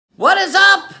What is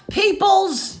up,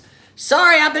 peoples?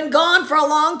 Sorry, I've been gone for a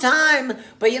long time,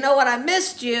 but you know what? I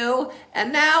missed you,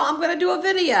 and now I'm going to do a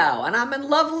video, and I'm in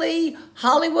lovely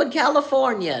Hollywood,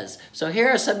 California. So here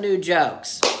are some new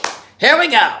jokes. Here we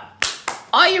go.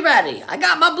 Are you ready? I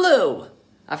got my blue.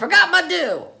 I forgot my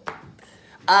dew.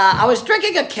 I was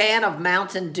drinking a can of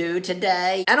Mountain Dew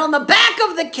today, and on the back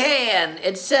of the can,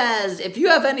 it says, if you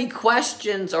have any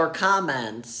questions or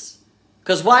comments,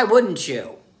 because why wouldn't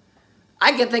you?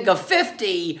 I can think of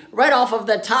 50 right off of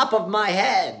the top of my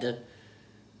head.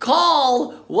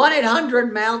 Call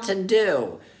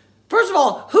 1-800-MOUNTAIN-DEW. First of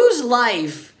all, whose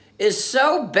life is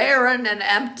so barren and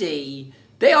empty,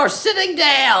 they are sitting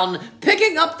down,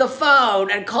 picking up the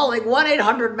phone, and calling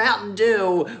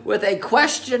 1-800-MOUNTAIN-DEW with a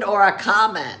question or a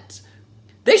comment?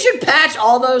 They should patch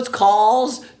all those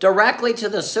calls directly to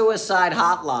the suicide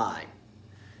hotline.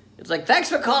 It's like, thanks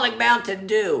for calling Mountain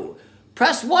Dew.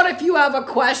 Press 1 if you have a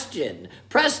question.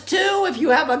 Press 2 if you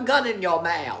have a gun in your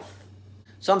mouth.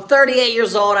 So I'm 38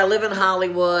 years old. I live in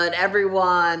Hollywood.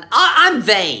 Everyone, I'm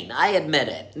vain. I admit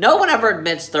it. No one ever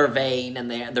admits they're vain and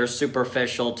they're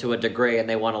superficial to a degree and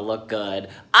they want to look good.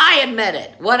 I admit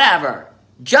it. Whatever.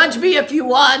 Judge me if you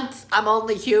want. I'm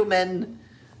only human.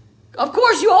 Of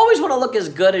course, you always want to look as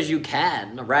good as you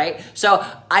can, right? So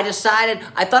I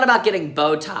thought about getting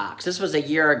Botox. This was a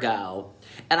year ago.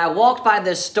 And I walked by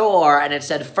this store and it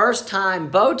said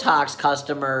first-time Botox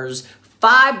customers,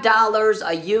 $5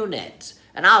 a unit.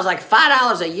 And I was like,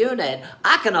 $5 a unit?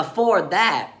 I can afford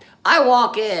that. I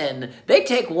walk in, they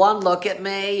take one look at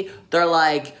me, they're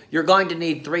like, you're going to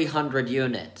need 300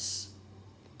 units.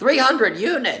 300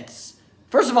 units?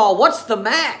 First of all, what's the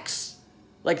max?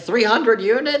 Like 300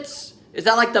 units? Is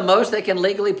that like the most they can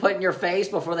legally put in your face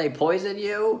before they poison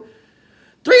you?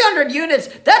 300 units,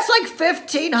 that's like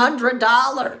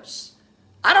 $1,500.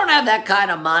 I don't have that kind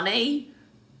of money.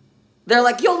 They're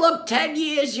like, you'll look 10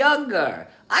 years younger.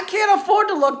 I can't afford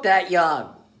to look that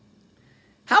young.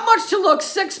 How much to look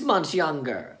 6 months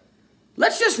younger?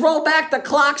 Let's just roll back the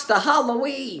clocks to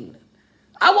Halloween.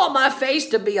 I want my face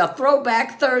to be a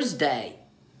throwback Thursday.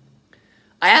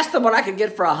 I asked them what I could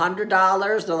get for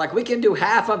 $100. They're like, we can do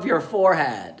half of your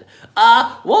forehead.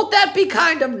 Won't that be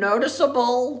kind of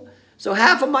noticeable? So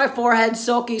half of my forehead's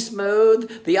silky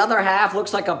smooth, the other half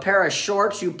looks like a pair of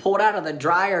shorts you pulled out of the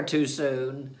dryer too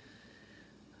soon.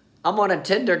 I'm on a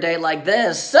Tinder date like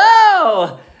this.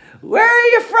 So, where are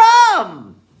you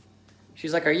from?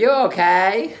 She's like, are you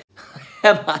okay?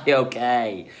 Am I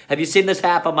okay? Have you seen this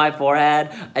half of my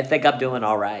forehead? I think I'm doing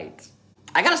all right.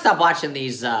 I gotta stop watching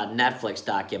these Netflix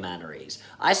documentaries.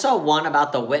 I saw one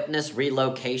about the witness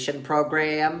relocation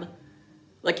program.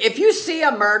 Like, if you see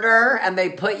a murder and they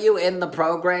put you in the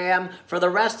program, for the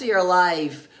rest of your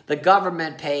life, the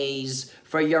government pays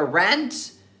for your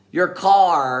rent, your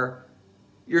car,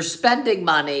 your spending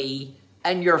money,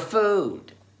 and your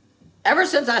food. Ever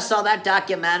since I saw that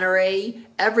documentary,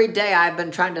 every day I've been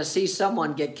trying to see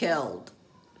someone get killed.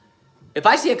 If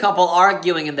I see a couple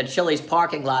arguing in the Chili's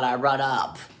parking lot, I run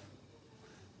up.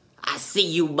 I see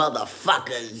you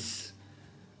motherfuckers.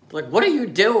 Like, what are you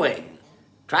doing?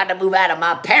 Trying to move out of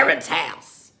my parents'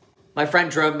 house. My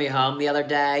friend drove me home the other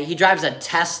day. He drives a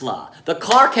Tesla. The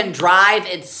car can drive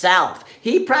itself.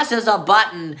 He presses a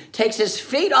button, takes his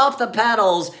feet off the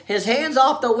pedals, his hands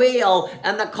off the wheel,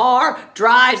 and the car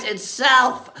drives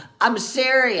itself. I'm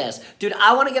serious. Dude,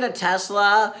 I want to get a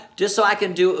Tesla just so I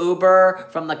can do Uber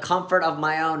from the comfort of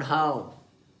my own home.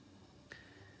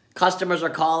 Customers are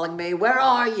calling me. Where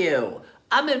are you?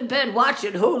 I'm in bed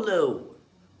watching Hulu.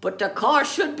 But the car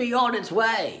should be on its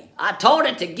way. I told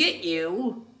it to get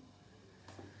you.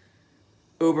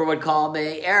 Uber would call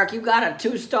me. Eric, you got a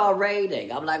 2-star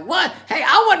rating. I'm like, what? Hey,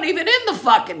 I wasn't even in the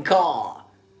fucking car.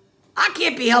 I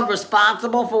can't be held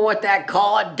responsible for what that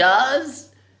car does.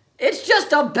 It's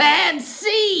just a bad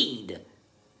seed.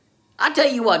 I tell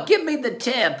you what, give me the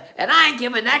tip, and I ain't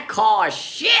giving that car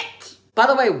shit. By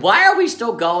the way, why are we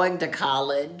still going to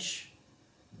college?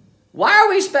 Why are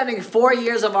we spending 4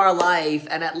 years of our life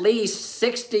and at least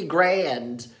 60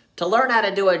 grand to learn how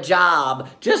to do a job?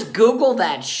 Just Google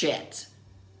that shit.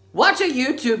 Watch a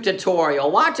YouTube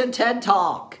tutorial. Watch a TED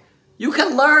Talk. You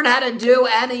can learn how to do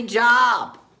any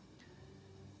job.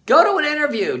 Go to an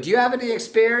interview. Do you have any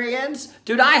experience?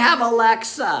 Dude, I have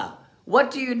Alexa.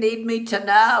 What do you need me to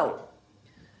know?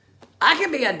 I can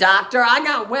be a doctor. I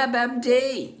got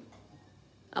WebMD.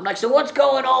 I'm like, so what's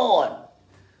going on?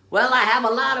 Well, I have a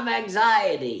lot of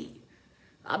anxiety.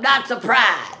 I'm not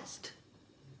surprised.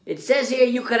 It says here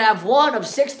you could have one of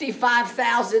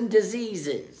 65,000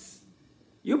 diseases.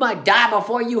 You might die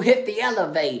before you hit the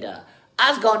elevator.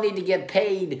 I was going to need to get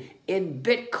paid in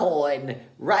Bitcoin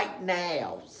right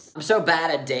now. I'm so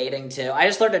bad at dating too. I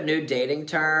just learned a new dating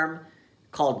term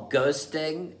called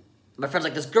ghosting. My friend's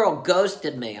like, this girl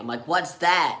ghosted me. I'm like, what's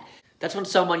that? That's when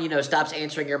someone, stops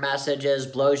answering your messages,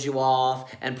 blows you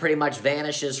off, and pretty much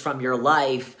vanishes from your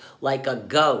life like a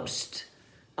ghost.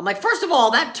 I'm like, first of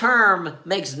all, that term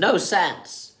makes no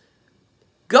sense.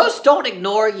 Ghosts don't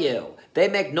ignore you. They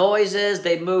make noises,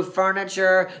 they move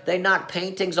furniture, they knock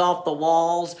paintings off the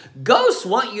walls. Ghosts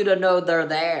want you to know they're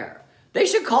there. They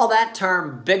should call that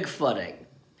term Bigfooting.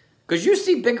 Because you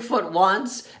see Bigfoot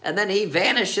once, and then he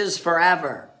vanishes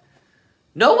forever.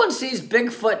 No one sees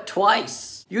Bigfoot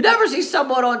twice. You never see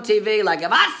someone on TV like,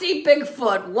 if I see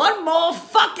Bigfoot one more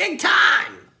fucking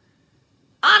time,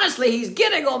 honestly, he's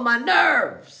getting on my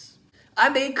nerves. I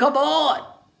mean, come on.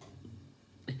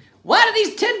 Why do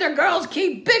these Tinder girls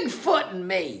keep Bigfooting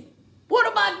me? What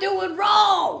am I doing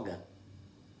wrong?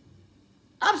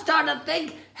 I'm starting to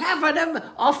think half of them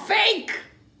are fake.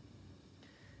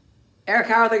 Eric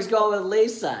Howard's going with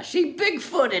Lisa. She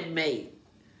Bigfooted me.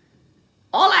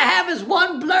 All I have is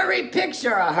one blurry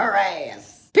picture of her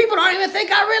ass. People don't even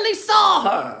think I really saw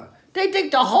her. They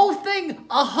think the whole thing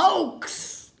a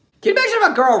hoax. Can you imagine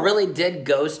if a girl really did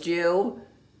ghost you?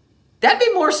 That'd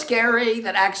be more scary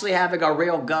than actually having a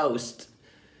real ghost.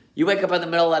 You wake up in the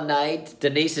middle of the night,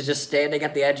 Denise is just standing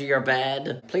at the edge of your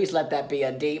bed. Please let that be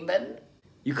a demon.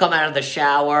 You come out of the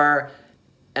shower,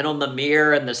 and on the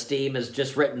mirror and the steam is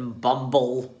just written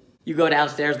Bumble. You go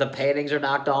downstairs, the paintings are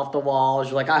knocked off the walls.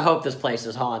 You're like, I hope this place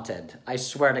is haunted. I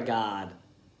swear to God.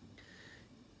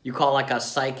 You call like a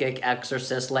psychic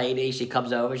exorcist lady. She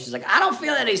comes over. She's like, I don't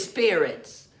feel any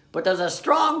spirits, but there's a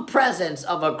strong presence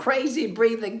of a crazy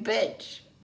breathing bitch.